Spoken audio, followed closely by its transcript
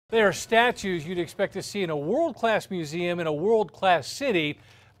They are statues you'd expect to see in a world-class museum in a world-class city,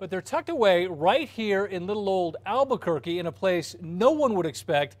 but they're tucked away right here in little old Albuquerque in a place no one would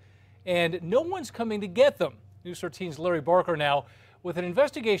expect, and no one's coming to get them. News 13's Larry Barker now with an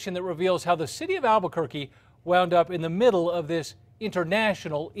investigation that reveals how the city of Albuquerque wound up in the middle of this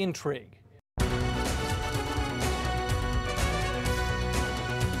international intrigue.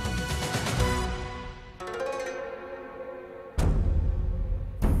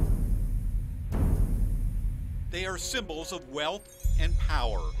 They are symbols of wealth and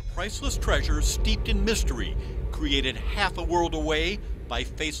power, priceless treasures steeped in mystery, created half a world away by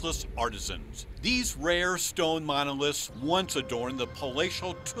faceless artisans. These rare stone monoliths once adorned the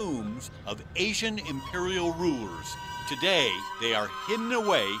palatial tombs of Asian imperial rulers. Today, they are hidden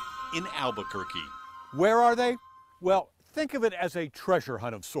away in Albuquerque. Where are they? Well, think of it as a treasure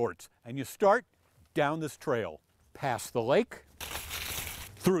hunt of sorts, and you start down this trail, past the lake,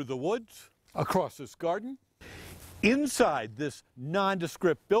 through the woods, across this garden. Inside this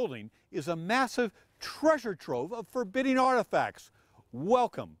nondescript building is a massive treasure trove of forbidding artifacts.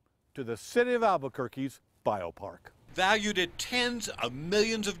 Welcome to the city of Albuquerque's biopark. Valued at tens of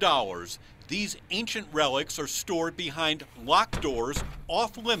millions of dollars, these ancient relics are stored behind locked doors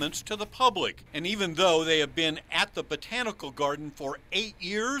off limits to the public. And even though they have been at the Botanical Garden for 8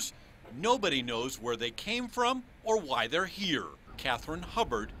 years, nobody knows where they came from or why they're here. Catherine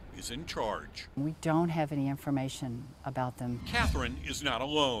Hubbard is in charge. We don't have any information about them. Catherine is not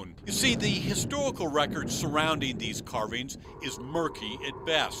alone. You see, the historical record surrounding these carvings is murky at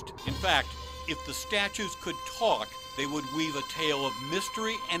best. In fact, if the statues could talk, they would weave a tale of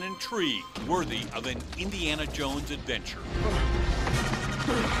mystery and intrigue worthy of an Indiana Jones adventure.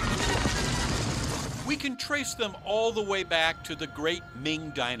 We can trace them all the way back to the great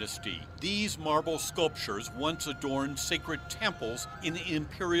Ming Dynasty. These marble sculptures once adorned sacred temples in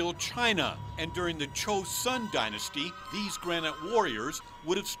imperial China, and during the Chosun Dynasty, these granite warriors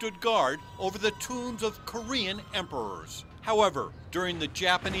would have stood guard over the tombs of Korean emperors. However, during the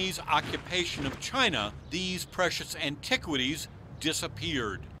Japanese occupation of China, these precious antiquities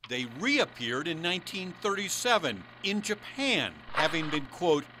disappeared. They reappeared in 1937 in Japan, having been,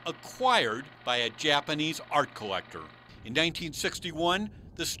 quote, acquired by a Japanese art collector. In 1961,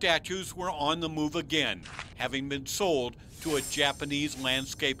 the statues were on the move again, having been sold to a Japanese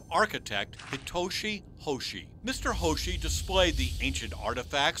landscape architect, Hitoshi Hoshi. Mr. Hoshi displayed the ancient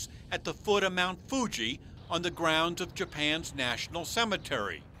artifacts at the foot of Mount Fuji on the grounds of Japan's National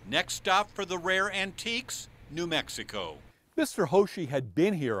Cemetery. Next stop for the rare antiques, New Mexico. Mr. Hoshi had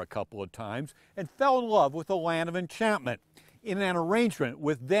been here a couple of times and fell in love with the land of enchantment. In an arrangement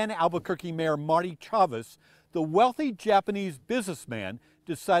with then Albuquerque Mayor Marty Chavez, the wealthy Japanese businessman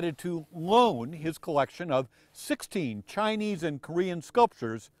decided to loan his collection of 16 Chinese and Korean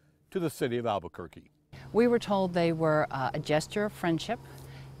sculptures to the city of Albuquerque. We were told they were a gesture of friendship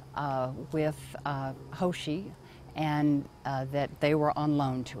with Hoshi, and that they were on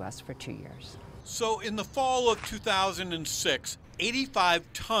loan to us for 2 years. So in the fall of 2006,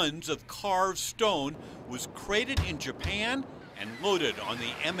 85 tons of carved stone was crated in Japan and loaded on the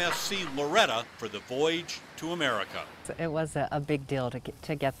MSC Loretta for the voyage to America. It was a big deal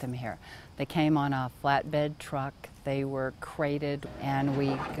to get them here. They came on a flatbed truck, they were crated, and we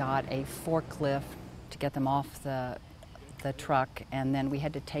got a forklift to get them off the truck, and then we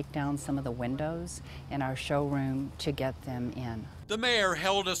had to take down some of the windows in our showroom to get them in. The mayor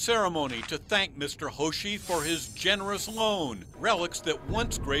held a ceremony to thank Mr. Hoshi for his generous loan. Relics that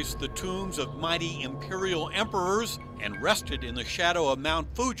once graced the tombs of mighty imperial emperors and rested in the shadow of Mount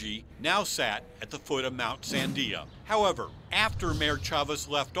Fuji now sat at the foot of Mount Sandia. However, after Mayor Chavez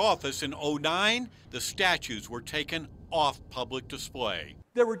left office in '09, the statues were taken off public display.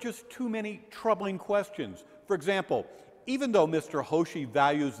 There were just too many troubling questions. For example, even though Mr. Hoshi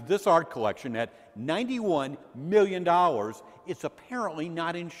values this art collection at $91 million, it's apparently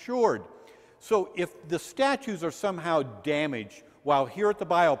not insured. So if the statues are somehow damaged while here at the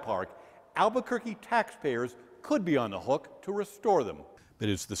biopark, Albuquerque taxpayers could be on the hook to restore them. But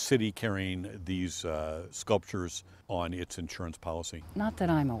is the city carrying these sculptures on its insurance policy? Not that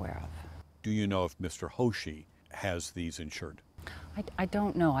I'm aware of. Do you know if Mr. Hoshi has these insured? I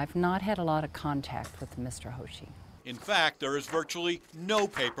don't know. I've not had a lot of contact with Mr. Hoshi. In fact, there is virtually no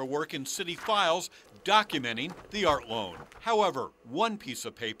paperwork in city files documenting the art loan. However, one piece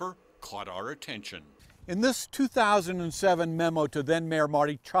of paper caught our attention. In this 2007 memo to then Mayor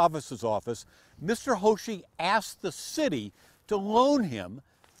Marty Chavez's office, Mr. Hoshi asked the city to loan him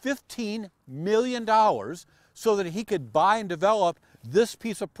 $15 million so that he could buy and develop this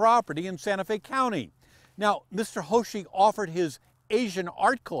piece of property in Santa Fe County. Now, Mr. Hoshi offered his Asian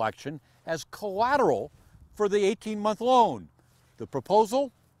art collection as collateral for the 18-month loan. The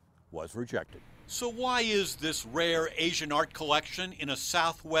proposal was rejected. So why is this rare Asian art collection in a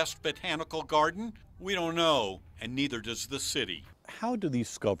Southwest botanical garden? We don't know, and neither does the city. How do these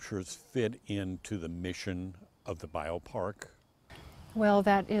sculptures fit into the mission of the biopark? Well,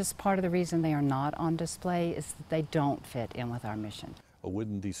 that is part of the reason they are not on display, is that they don't fit in with our mission.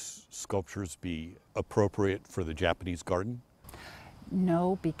 Wouldn't these sculptures be appropriate for the Japanese garden?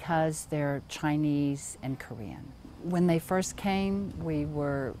 No, because they're Chinese and Korean. When they first came, we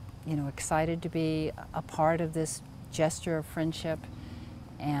were, excited to be a part of this gesture of friendship,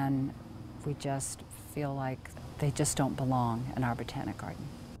 and we just feel like they just don't belong in our botanic garden.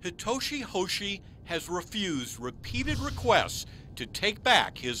 Hitoshi Hoshi has refused repeated requests to take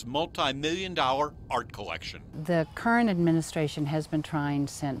back his multi-million-dollar art collection. The current administration has been trying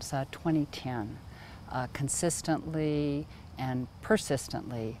since 2010, consistently and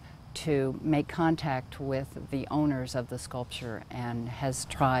persistently, to make contact with the owners of the sculpture and has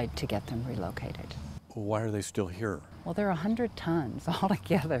tried to get them relocated. Why are they still here? Well, they're 100 tons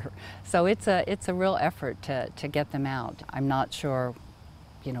altogether, so it's a real effort to get them out. I'm not sure,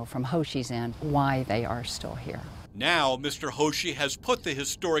 from Hoshi's end, why they are still here. Now, Mr. Hoshi has put the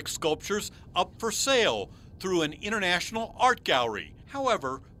historic sculptures up for sale through an international art gallery.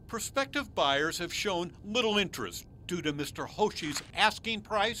 However, prospective buyers have shown little interest due to Mr. Hoshi's asking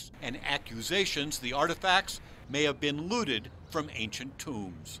price and accusations the artifacts may have been looted from ancient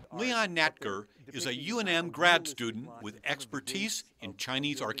tombs. Leon Natker is a UNM grad student with expertise in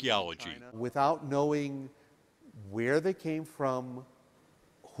Chinese archaeology. Without knowing where they came from,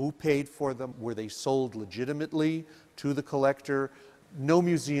 who paid for them, were they sold legitimately to the collector, no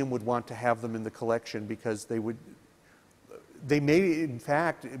museum would want to have them in the collection because they may in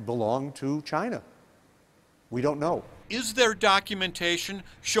fact belong to China. We don't know. Is there documentation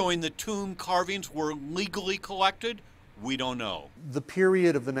showing the tomb carvings were legally collected? We don't know. The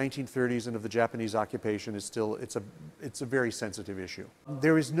period of the 1930s and of the Japanese occupation is still, it's a very sensitive issue.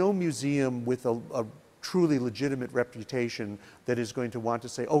 There is no museum with a truly legitimate reputation that is going to want to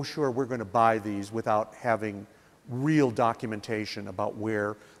say, oh sure, we're going to buy these without having real documentation about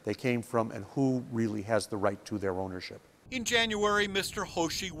where they came from and who really has the right to their ownership. In January, Mr.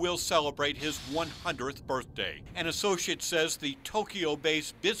 Hoshi will celebrate his 100th birthday. An associate says the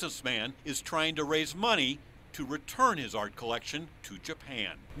Tokyo-based businessman is trying to raise money to return his art collection to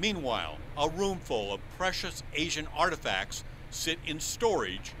Japan. Meanwhile, a room full of precious Asian artifacts sit in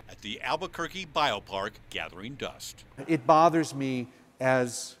storage at the Albuquerque Biopark, gathering dust. It bothers me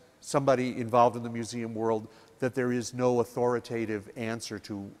as somebody involved in the museum world that there is no authoritative answer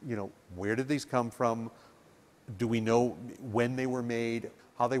to, where did these come from? Do we know when they were made,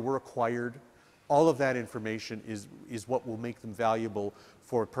 how they were acquired? All of that information is what will make them valuable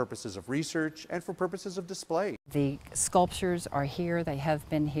for purposes of research and for purposes of display. The sculptures are here, they have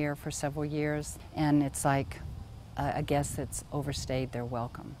been here for several years, and it's like, I guess it's overstayed their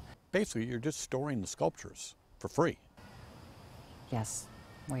welcome. Basically, you're just storing the sculptures for free. Yes,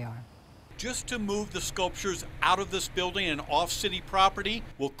 we are. Just to move the sculptures out of this building and off city property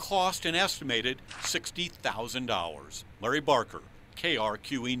will cost an estimated $60,000. Larry Barker,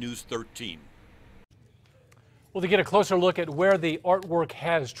 KRQE News 13. Well, to get a closer look at where the artwork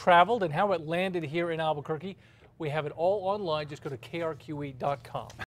has traveled and how it landed here in Albuquerque, we have it all online. Just go to krqe.com.